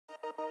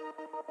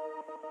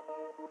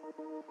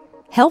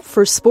Help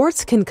for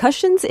sports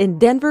concussions in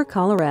Denver,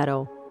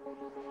 Colorado.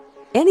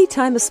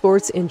 Anytime a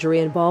sports injury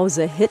involves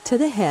a hit to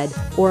the head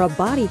or a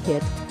body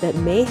hit that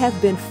may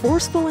have been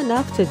forceful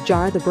enough to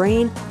jar the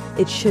brain,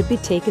 it should be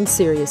taken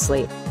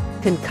seriously.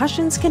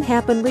 Concussions can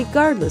happen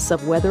regardless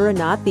of whether or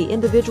not the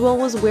individual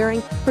was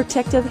wearing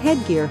protective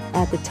headgear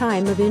at the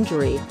time of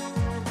injury.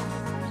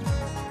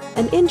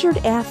 An injured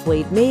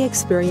athlete may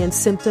experience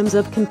symptoms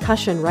of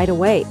concussion right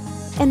away,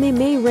 and they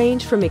may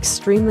range from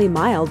extremely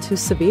mild to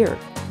severe.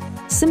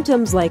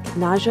 Symptoms like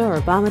nausea or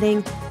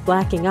vomiting,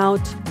 blacking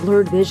out,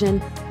 blurred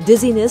vision,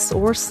 dizziness,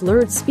 or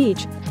slurred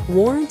speech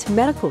warrant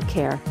medical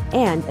care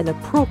and an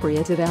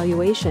appropriate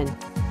evaluation.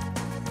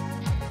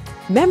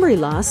 Memory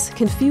loss,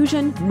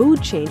 confusion,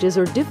 mood changes,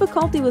 or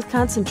difficulty with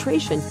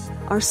concentration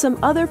are some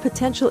other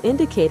potential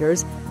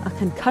indicators a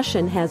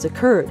concussion has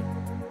occurred.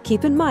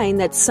 Keep in mind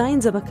that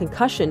signs of a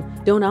concussion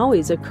don't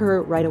always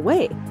occur right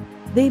away.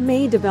 They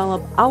may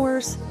develop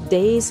hours,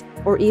 days,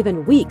 or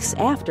even weeks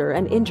after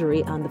an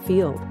injury on the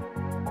field.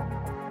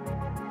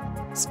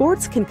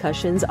 Sports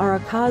concussions are a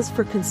cause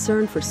for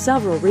concern for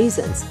several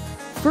reasons.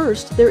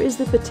 First, there is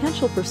the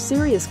potential for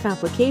serious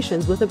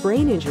complications with a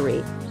brain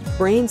injury.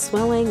 Brain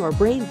swelling or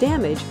brain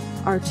damage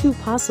are two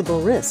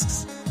possible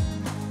risks.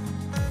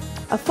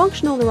 A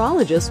functional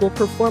neurologist will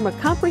perform a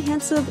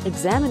comprehensive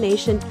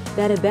examination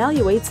that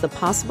evaluates the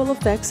possible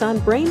effects on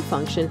brain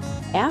function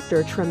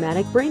after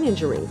traumatic brain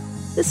injury.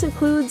 This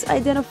includes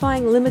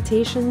identifying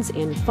limitations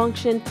in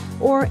function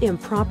or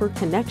improper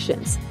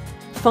connections.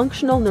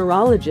 Functional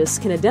neurologists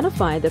can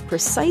identify the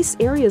precise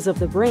areas of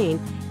the brain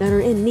that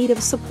are in need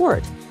of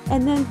support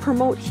and then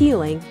promote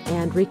healing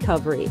and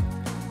recovery.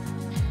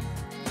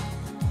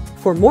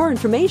 For more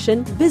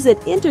information, visit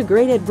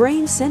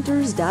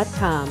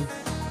integratedbraincenters.com.